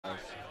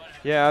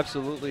Yeah,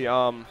 absolutely.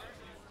 Oh,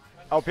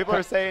 people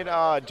are saying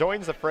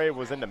Joins the Fray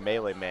was in the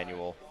Melee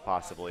manual,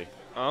 possibly.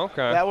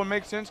 Okay. That would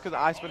make sense because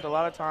I spent a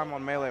lot of time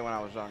on Melee when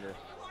I was younger.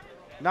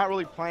 Not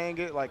really playing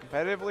it like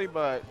competitively,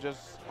 but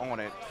just on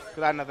it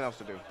because I had nothing else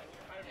to do.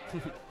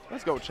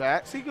 Let's go,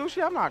 chat. See,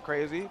 Gooshi, I'm not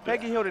crazy.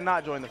 Peggy Hill did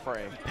not join the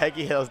fray.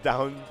 Peggy Hill's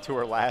down to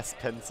her last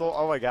pencil.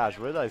 Oh my gosh,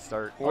 where did I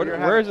start?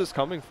 Where is this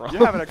coming from?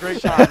 You're having a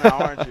great time now,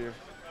 aren't you?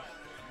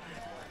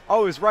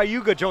 Oh, it was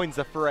Ryuga Joins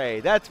the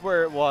Fray. That's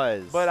where it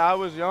was. But I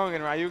was young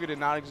and Ryuga did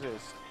not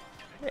exist.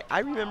 Hey, I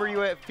remember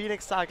you at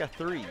Phoenix Saga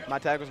 3. My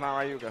tag was not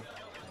Ryuga.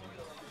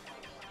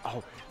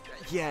 Oh,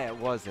 yeah, it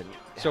wasn't.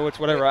 So it's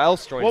whatever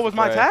else joins. What was the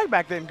my fray. tag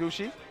back then,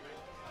 Gooshi?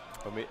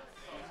 Let me.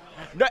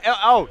 No,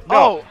 no.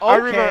 Oh, I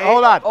remember. okay.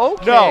 Hold on.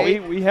 Okay.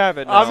 No, We have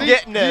it now. I'm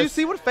getting this. Do you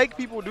see what fake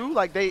people do?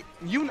 Like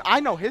I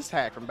know his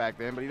tag from back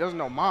then, but he doesn't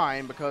know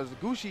mine because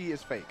Gooshi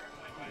is fake.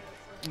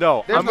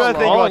 No, There's I'm no gonna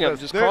think calling about him, this.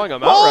 just calling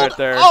him out right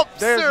there. Up,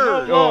 There's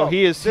sir. no Oh, love.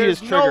 he is There's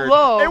triggered. no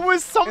love. It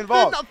was something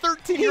involved. a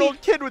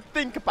 13-year-old kid would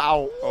think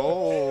about.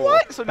 Oh.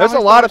 What? So now There's a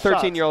he's lot of throwing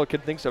shots. 13-year-old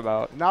kid thinks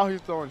about. Now he's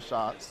throwing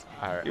shots.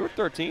 All right. You were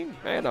 13?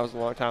 Man, that was a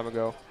long time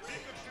ago.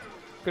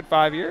 Good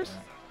 5 years?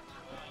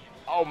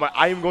 Oh my!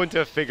 I am going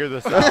to figure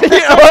this out.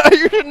 Yeah,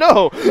 you should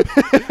know.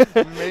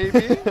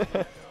 Maybe.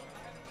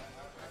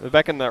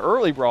 Back in the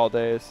early Brawl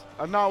days.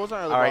 No, it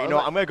wasn't early. All right, brawl. you know,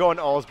 I'm gonna go on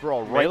All's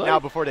Brawl right Really? now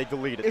before they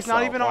delete it. It's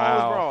not even on Wow.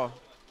 All's Brawl.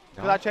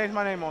 Because No? I changed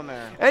my name on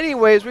there.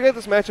 Anyways, we got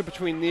this matchup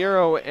between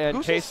Nero and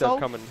Gooshi's Ksev so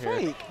coming here.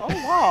 fake. Oh,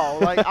 wow.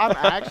 Like, I'm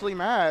actually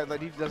mad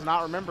that he does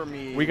not remember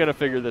me. We're going to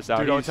figure this out.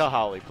 Dude, don't He's- tell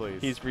Holly, please.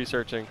 He's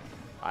researching.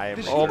 I am.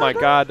 Did she Oh my know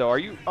that? god, though. Are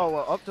you? Oh,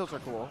 well, up tilts are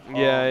cool.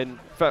 Yeah, and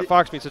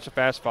Fox being such a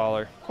fast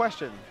faller.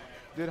 Question.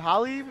 Did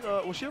Holly,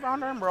 was she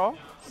around there in Brawl?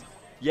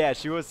 Yeah,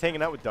 she was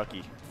hanging out with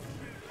Ducky.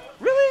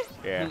 Really?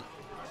 Yeah.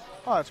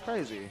 Oh, that's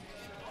crazy.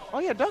 Oh,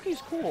 yeah,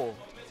 Ducky's cool.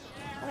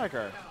 I like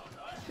her.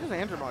 She doesn't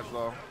enter much,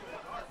 though.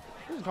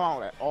 She doesn't come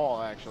out at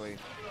all, actually.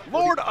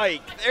 Lord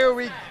Ike, there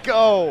we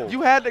go.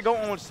 You had to go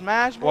on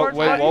Smash What, board.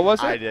 wait, what was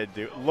it? I did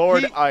do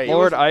Lord Ike.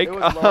 Lord was- Ike? it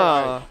was Lord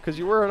Ike. Because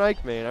you were an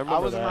Ike man. I remember I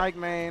was that. an Ike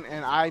main,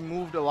 and I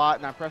moved a lot,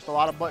 and I pressed a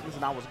lot of buttons,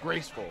 and I was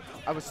graceful.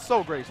 I was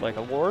so graceful. Like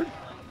a lord?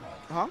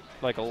 Huh?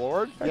 Like a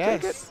lord? I take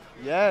it? Yes.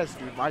 Yes,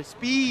 dude. My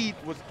speed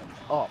was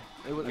up.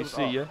 It was, We it was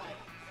see up. you.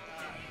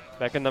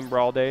 Back in them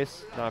Brawl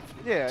days. Not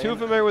Yeah. too and-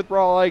 familiar with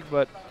Brawl Ike,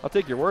 but I'll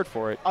take your word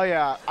for it. Oh,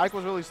 yeah. Ike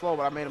was really slow,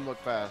 but I made him look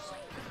fast.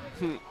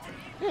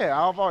 Yeah,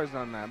 I've always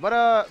done that.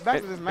 But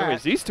back to this match.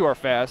 Anyways, these two are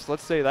fast.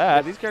 Let's say Yeah,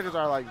 that. these characters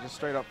are like just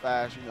straight up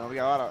fast. You know, we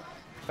got a lot of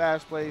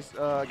fast-paced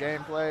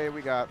gameplay.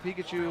 We got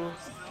Pikachu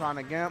trying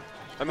to gimp.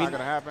 I mean, not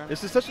gonna happen.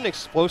 This is such an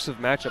explosive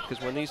matchup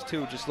because when these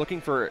two just looking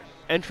for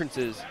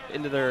entrances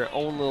into their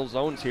own little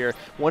zones here,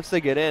 once they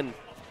get in,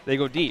 they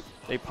go deep.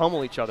 They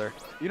pummel each other.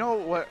 You know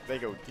what? They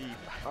go deep.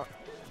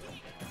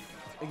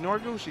 Ignore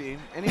Gooshi.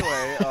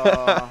 Anyway,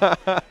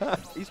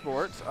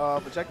 esports.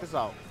 But check this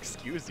out.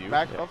 Excuse you.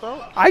 Back up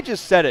throw. I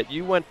just said it.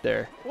 You went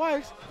there.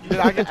 Twice. Did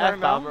I get turned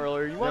F-bomb down?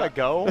 earlier. You want to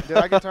go? Did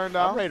I get turned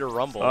I'm down? ready to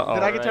rumble. Uh-oh.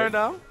 Did I get turned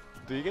down?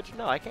 Do you get?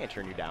 No, I can't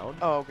turn you down.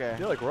 Oh, okay.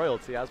 You're like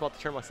royalty. I was about to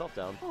turn myself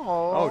down.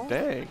 Oh,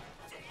 dang.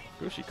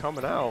 Gucci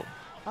coming out.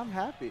 I'm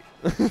happy.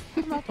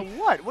 I'm not to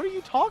what? What are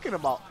you talking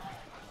about?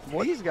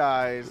 These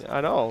guys.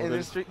 I know. In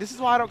this, street, this is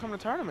why I don't come to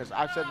tournaments.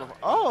 I've said before.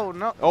 Oh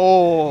no.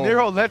 Oh.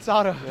 Nero lets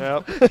out a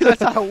Yep. he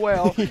lets out a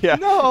well. Yeah.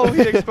 No,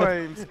 he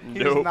exclaims. He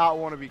Nope. does not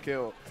want to be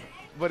killed.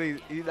 But he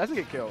doesn't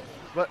get killed.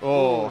 But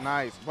Oh.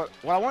 nice. But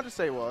what I wanted to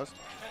say was,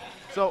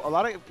 so a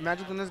lot of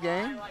matchups in this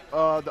game,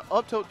 the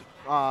up tilt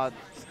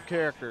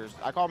characters,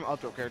 I call them up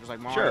tilt characters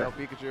like Mario,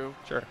 Pikachu,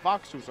 Sure.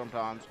 Fox too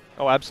sometimes.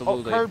 Oh,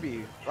 absolutely. Oh,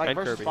 Kirby, like And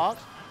versus Kirby.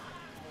 Fox.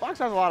 Fox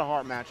has a lot of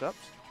hard matchups,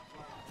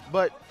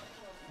 but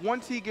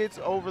once he gets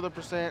over the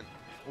percent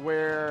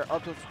where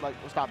up tilts like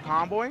will stop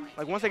comboing,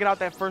 like once they get out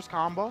that first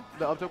combo,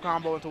 the up tilt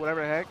combo into whatever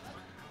the heck,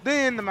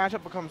 then the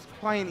matchup becomes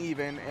plain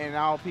even, and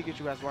now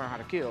Pikachu has to learn how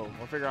to kill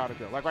or figure out how to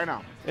kill, like right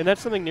now. And that's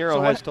something Nero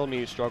So has what- told me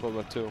you struggled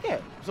with too. Yeah.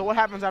 So what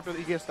happens after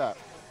he gets that?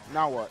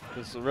 Now what?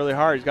 It's really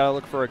hard. He's got to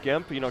look for a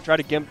gimp. You know, try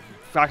to gimp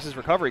Fox's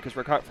recovery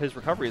because his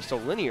recovery is so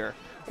linear.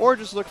 Or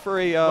just look for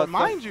a. But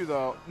mind you,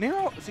 though,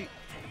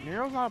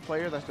 Nero's not a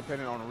player that's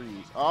dependent on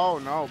reads. Oh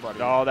no, buddy.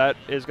 No, that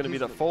is going to be He's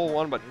the full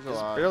one, but he's a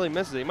just lot. barely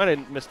misses it. He might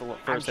have missed the I'm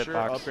first sure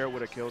hitbox. up air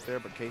would have killed there,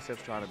 but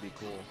Ksev's trying to be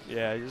cool.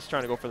 Yeah, he's just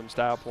trying to go for them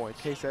style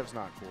points. Ksev's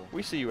not cool.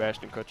 We see you,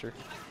 Ashton Kutcher.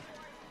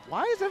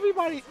 Why is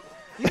everybody,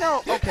 you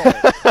know, okay,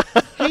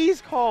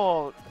 he's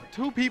called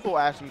two people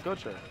Ashton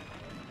Kutcher.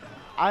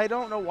 I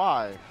don't know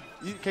why.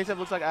 Ksev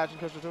looks like Ashton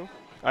Kutcher too?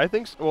 I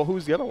think so. Well,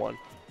 who's the other one?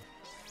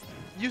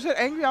 You said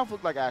Angry Alpha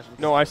looked like Ashton Kutcher.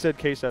 No, I said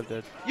Ksev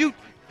did. You,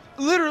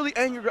 literally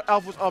Angry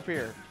Alpha's up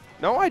here.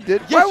 No, I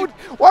did. Yes,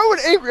 why would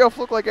Angry Elf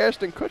look like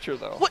Ashton Kutcher,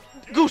 though? What?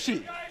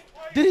 Gooshi,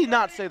 did he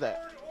not say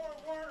that?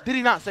 Did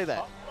he not say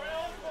that?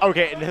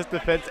 Okay, in his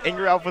defense,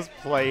 Angry Alpha's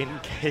playing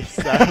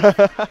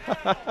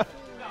Ksev.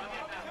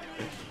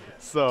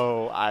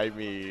 So, I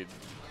mean.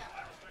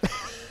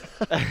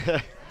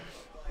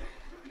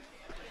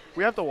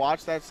 We have to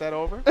watch that set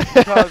over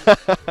because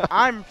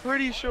I'm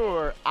pretty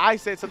sure I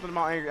said something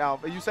about Angry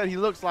Alf, and you said he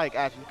looks like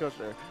Ashton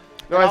Kutcher.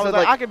 No, And I I was said,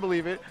 like, like- I can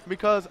believe it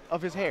because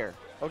of his hair.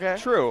 Okay.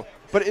 True.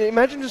 But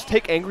imagine just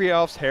take Angry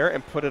Alf's hair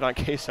and put it on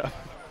Ksev.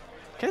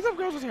 Ksev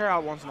grows his hair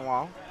out once in a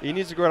while. He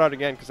needs to grow it out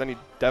again because then he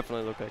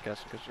definitely look like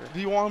Ashton Kutcher. Do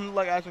you want him to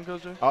look like Ashton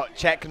Kutcher? Oh,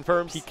 chat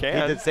confirms. He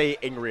can. He did say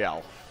Angry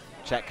Elf.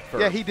 Chat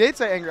confirms. Yeah, he did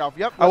say Angry Alf.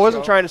 Yep. I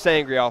wasn't trying to say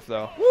Angry Alf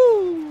though.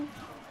 Woo!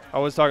 I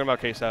was talking about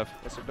Ksev.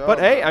 Yes, sir, But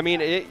hey, I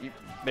mean,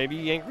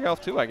 maybe Angry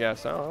Alf too, I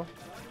guess. I don't know.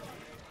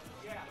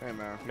 Hey,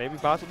 man. Maybe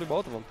possibly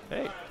both of them.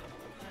 Hey.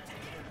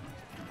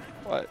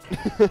 What?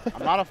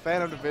 I'm not a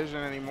fan of Division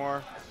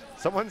anymore.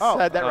 Someone Oh.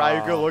 said that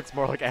Ryuga looks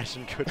more like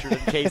Ashton Kutcher than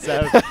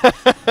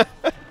Ksev.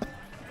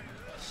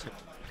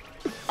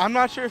 I'm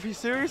not sure if he's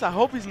serious. I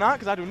hope he's not,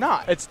 because I do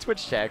not. It's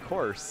Twitch chat, of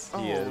course.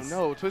 He is.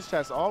 No, Twitch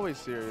chat's always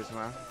serious,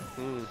 man.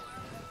 Mm,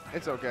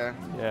 It's okay.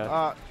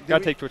 yeah. Did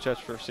Gotta we- take Twitch chat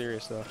for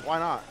serious though. Why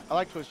not? I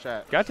like Twitch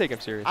chat. Gotta take him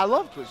serious. I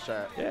love Twitch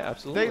chat. Yeah,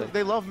 absolutely.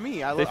 They love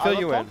me. I They love fill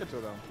you in. talking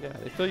to them. Yeah,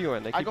 they fill you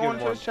in. They I keep go you on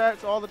informed. Twitch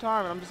chats all the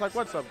time, and I'm just like,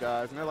 "What's up,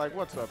 guys?" And they're like,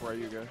 "What's up,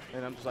 Ryuga?"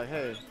 And I'm just like,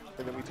 "Hey."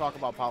 And then we talk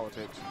about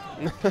politics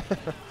and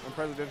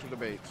presidential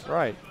debates.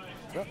 Right.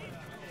 Yep.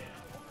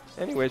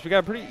 Anyways, we got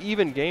a pretty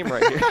even game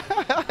right here.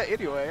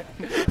 Anyway.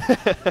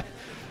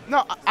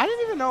 No, I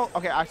didn't even know.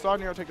 Okay, I saw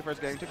Nero take the first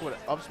game. He took what,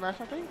 up smash,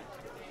 I think?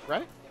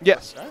 Right?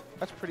 Yes. Right?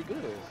 That's pretty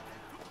good.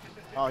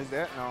 Oh, he's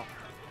dead? No.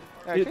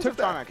 Yeah, He Ksev took,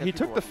 trying to catch he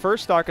people took the up.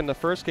 first stock in the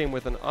first game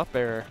with an up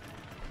air,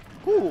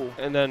 Who?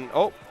 and then,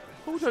 oh,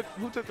 Who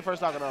took the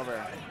first stock of over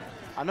there?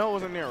 I know it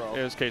wasn't Nero.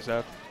 it was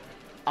Ksev.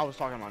 I was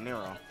talking about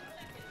Nero.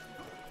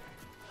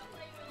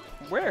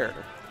 Where?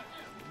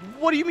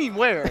 What do you mean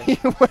where?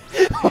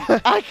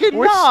 I I cannot.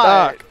 Which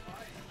stock?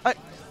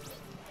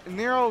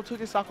 Nero took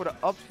his stock with an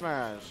up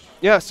smash.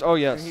 Yes, oh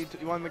And yes.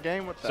 he won the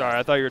game with that. Sorry,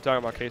 I thought you were talking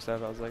about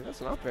Ksev. I was like,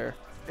 that's an up air.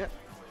 Yeah.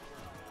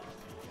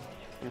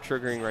 I'm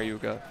triggering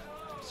Ryuga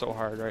so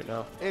hard right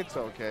now. It's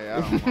okay.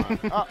 I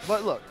don't mind.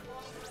 But look,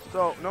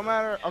 so no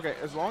matter, okay,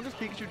 as long as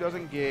Pikachu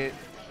doesn't get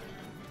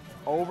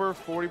over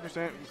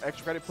 40%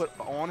 extra credit put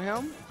on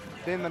him,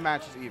 then the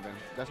match is even.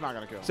 That's not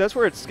going to kill. So that's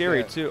where it's scary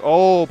Yeah. too.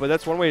 Oh, but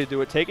that's one way to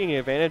do it. Taking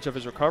advantage of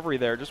his recovery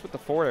there, just with the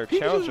four there, Pikachu's in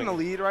challenging. the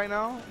lead right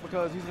now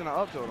because he's going to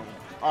up tilt him.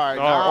 All right.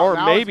 Or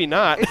now maybe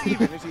not. It's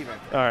even. It's even.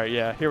 All right,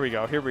 yeah. Here we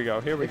go. Here we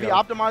go. Here we If go. he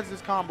optimizes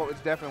his combo, it's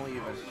definitely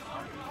even.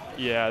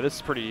 Yeah, this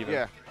is pretty even.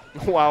 Yeah.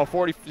 Wow,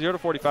 0 to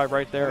 45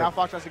 right there. Now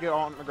Fox has to get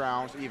on the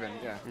ground. It's even.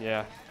 Yeah.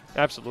 Yeah,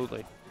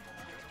 absolutely.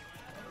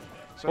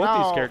 So Both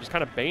now, these characters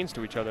kind of banes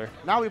to each other.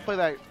 now we play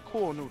that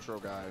cool neutral,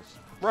 guys.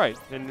 Right,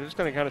 and you're just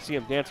going to kind of see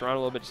him dance around a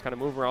little bit, just kind of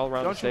move all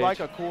around the Don't stage. you like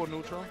a cool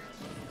neutral?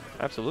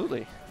 Absolutely.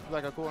 You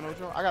like a cool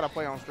neutral? I got to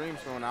play on stream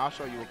soon. I'll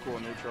show you a cool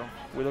neutral.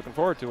 We're looking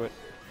forward to it.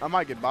 I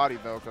might get bodied,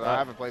 though, because I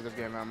haven't played this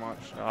game that much.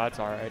 Oh, that's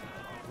all right.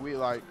 We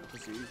like to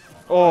see.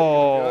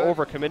 Oh, good.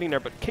 over-committing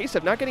there, but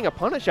Ksev not getting a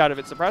punish out of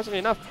it, surprisingly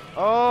enough.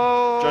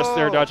 Oh! Just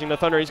there dodging the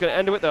thunder. He's going to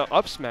end it with the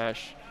up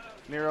smash.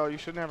 Nero, you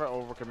should never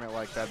overcommit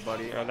like that,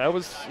 buddy. Yeah, that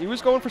was, he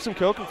was going for some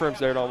kill confirms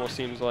there, it almost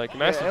seems like.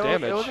 Massive Yeah,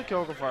 damage. It was a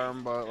kill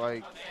confirm, but,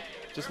 like,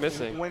 just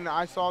missing. when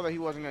I saw that he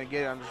wasn't going to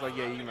get it, I'm just like,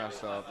 yeah, you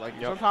messed up. Like,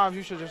 Yep. sometimes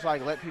you should just,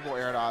 like, let people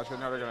air dodge because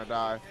they're going to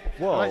die.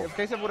 Whoa. Like, if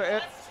Ksev would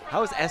have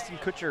How is Ashton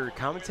Kutcher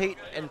commentate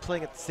and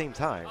playing at the same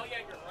time?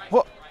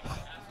 What?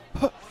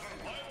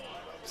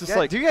 It's just Yeah,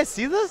 like, do you guys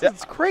see this? Yeah.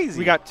 It's crazy.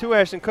 we got two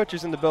Ashton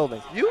Kutchers in the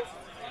building. You?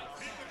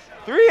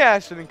 3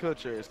 Ashton and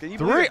Kutchers. Can you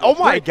believe three. it? Oh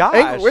my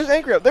gosh! Where's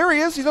Angry? There he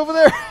is. He's over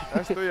there.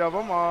 That's 3 of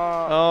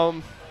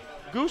them.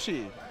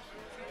 Gooshi,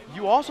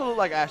 you also look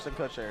like Ashton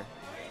Kutcher.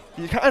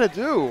 You kind of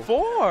do.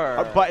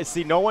 4. But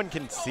see, no one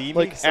can see me.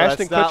 Like so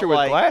Ashton that's not Kutcher with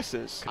like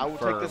glasses. I will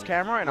take this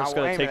camera and I'm I just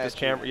will going aim to it take this at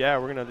camera. you. Yeah,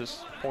 we're going to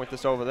just point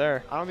this over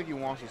there. I don't think he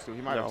wants us to.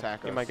 He might No, attack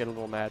us. he might get a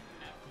little mad.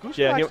 Gooshi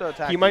Yeah, likes to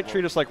attack he might people.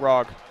 treat us like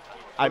Rog.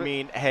 I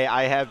mean, hey,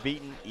 I have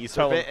beaten Tell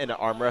Easterbit him. in an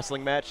arm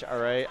wrestling match. All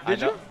right.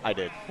 Did you? I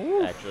did.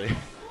 Ooh. Actually.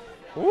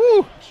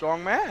 Woo!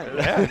 Strong man.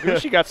 Yeah,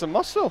 Gooshi got some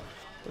muscle.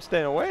 We're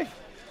staying away.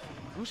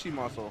 Gooshi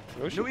muscle.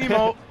 Gooshi. New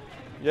emote.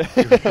 Yeah.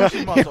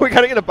 muscle. We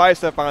got to get a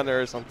bicep on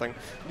there or something.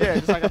 Yeah,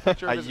 just like a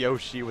picture A of his,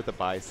 Yoshi with a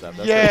bicep.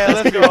 That's Yeah, that's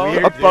let's gonna be go.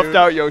 weird, A buffed dude.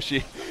 out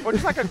Yoshi. or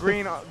just like a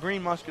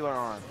green muscular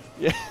arm.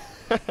 Yeah.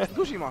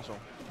 Gooshi muscle.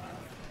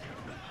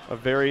 A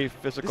very This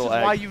physical is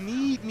egg. why you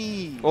need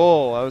me.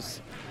 Oh, I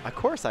was. Of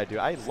course I do.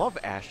 I love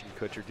Ashton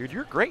Kutcher, dude.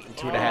 You're great in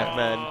 2.5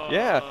 Men.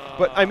 Yeah,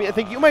 but I mean, I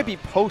think you might be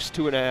post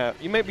 2.5.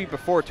 You might be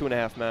before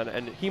 2.5 Men,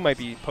 and he might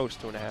be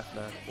post 2.5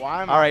 Men.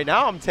 Why am All I? right,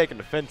 now I'm taking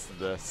offense to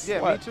this.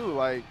 Yeah, What? me too.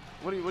 Like,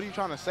 what are you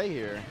trying to say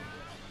here?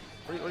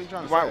 What are you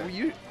trying to Why say? were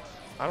you?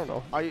 I don't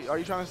know. Are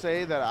you trying to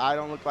say that I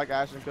don't look like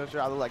Ashton Kutcher?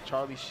 I look like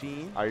Charlie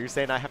Sheen? Are you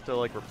saying I have to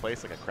like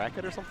replace like a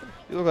crackhead or something?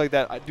 You look like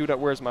that dude that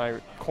wears my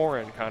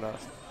Corin kind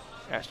of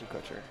Ashton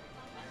Kutcher.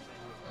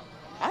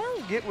 I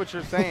don't get what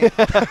you're saying.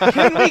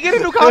 Can we get a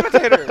new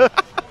commentator?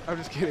 I'm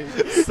just kidding.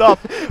 Sup,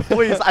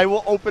 please. I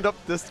will open up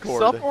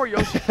Discord. Sup or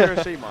Yoshi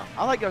Kirishima?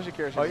 I like Yoshi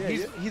Kirishima. Oh,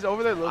 yeah, he's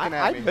over there looking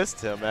at I me.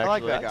 missed him actually. I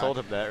like that I guy. told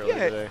him that earlier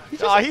Yeah, today. he's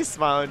just He's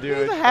smiling,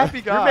 dude. a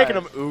happy guy. You're making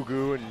him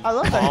ugu and I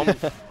love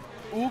that.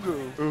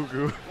 Ugu.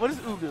 Ugu. What is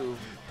Ugu?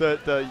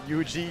 The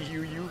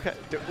UGUU.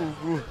 The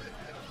Ugu.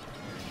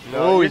 Oh,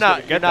 No, he's gonna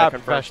you're get not that a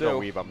confirmed, professional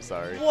too. weeb. I'm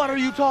sorry. What are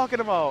you talking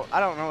about? I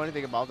don't know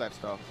anything about that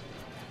stuff.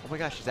 Oh my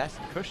gosh, she's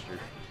asking Kushner.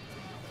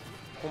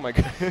 Oh my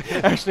god.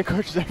 Ashton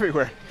coaches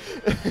everywhere.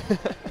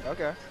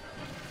 Okay.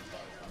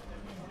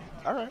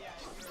 All right.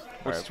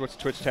 What's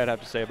Twitch chat have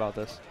to say about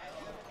this?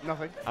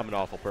 Nothing. I'm an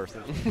awful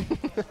person.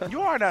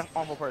 You are that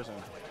awful person.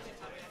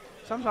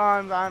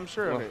 Sometimes I'm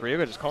sure Well, of it.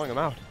 Ryuga just calling him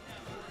out.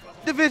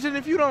 Division,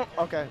 if you don't.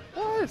 Okay.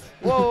 What?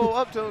 Whoa,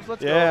 up tilts.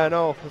 Let's go. Yeah, I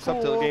know. This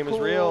up tilt game is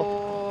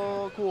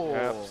real. Cool.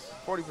 Yep.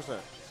 40%.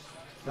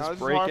 Now, this is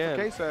break hard in.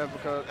 for Ksev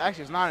because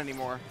actually it's not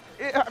anymore.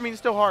 I mean, it's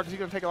still hard because he's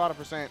going to take a lot of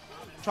percent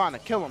trying to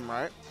kill him,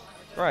 right?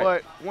 Right.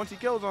 But once he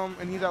kills him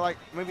and he's at like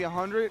maybe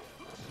 100,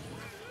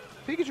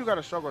 Pikachu got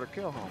to struggle to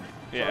kill him.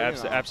 Yeah,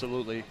 So, you know.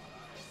 absolutely.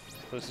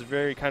 So this is a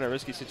very kind of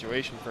risky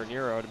situation for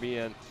Nero to be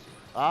in.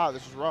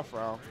 This is rough,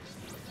 round.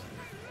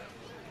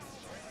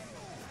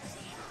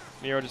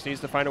 Nero just needs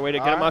to find a way to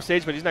get him off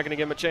stage, but he's not going to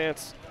give him a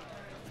chance.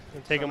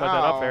 Take him with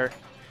that up air.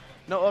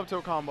 No up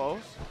tilt combos.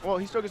 Well,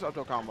 he still gets up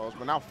tilt combos,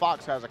 but now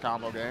Fox has a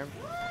combo game.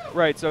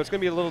 Right, so it's going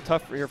to be a little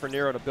tough here for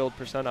Nero to build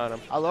percent on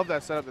him. I love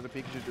that setup that the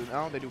Pikachu do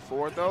now. They do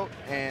forward throw,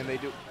 and they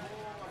do.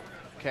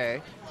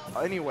 Okay.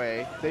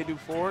 Anyway, they do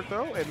forward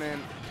throw, and then.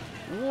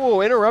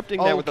 Whoa,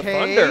 interrupting that with the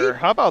thunder.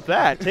 How about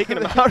that? Taking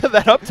him out of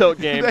that up tilt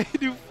game. They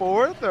do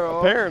forward throw.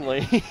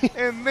 Apparently.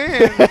 And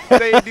then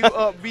they do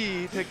up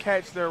B to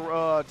catch their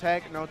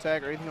tag, no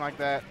tag, or anything like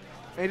that.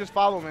 They just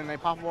follow them and they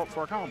pop them up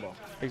for a combo.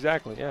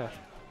 Exactly, yeah.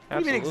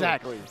 What do you mean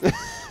Absolutely.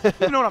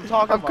 exactly? You know what I'm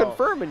talking about. I'm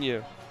confirming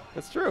you.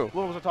 That's true.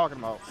 What was I talking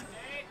about?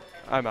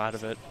 I'm out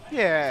of it.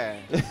 Yeah,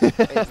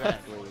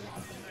 exactly.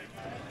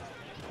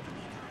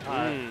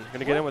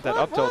 Gonna get in with that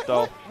up tilt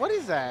though. What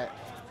is that?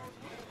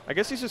 I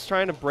guess he's just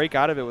trying to break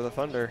out of it with a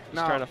thunder. He's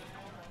trying to.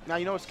 Now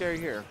you know what's scary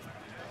here.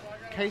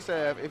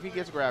 Ksev, if he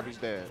gets grabbed, he's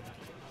dead.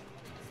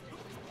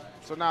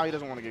 So now he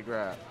doesn't want to get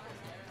grabbed.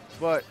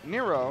 But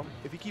Nero,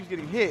 if he keeps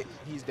getting hit,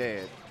 he's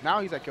dead.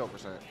 Now he's at kill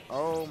percent.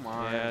 Oh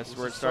my. Yeah, that's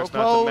where it so starts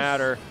not close. to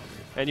matter.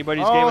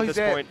 Anybody's game at he's this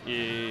dead. point.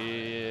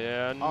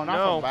 Yeah, Oh, not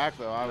no. from back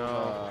though. I No.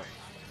 was.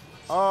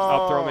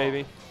 Up throw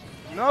maybe.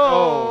 No.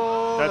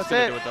 Oh, that's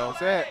gonna it. do it though.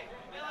 That's it.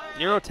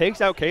 Nero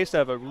takes out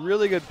Ksev. A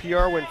really good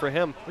PR win for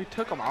him. We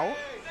took him out.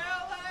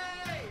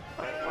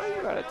 Why are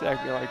you gotta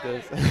attack me like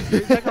this?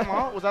 Did we take him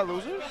out? Was that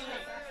losers?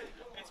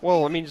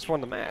 Well, I mean, just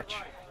won the match.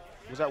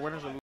 Was that winners or losers?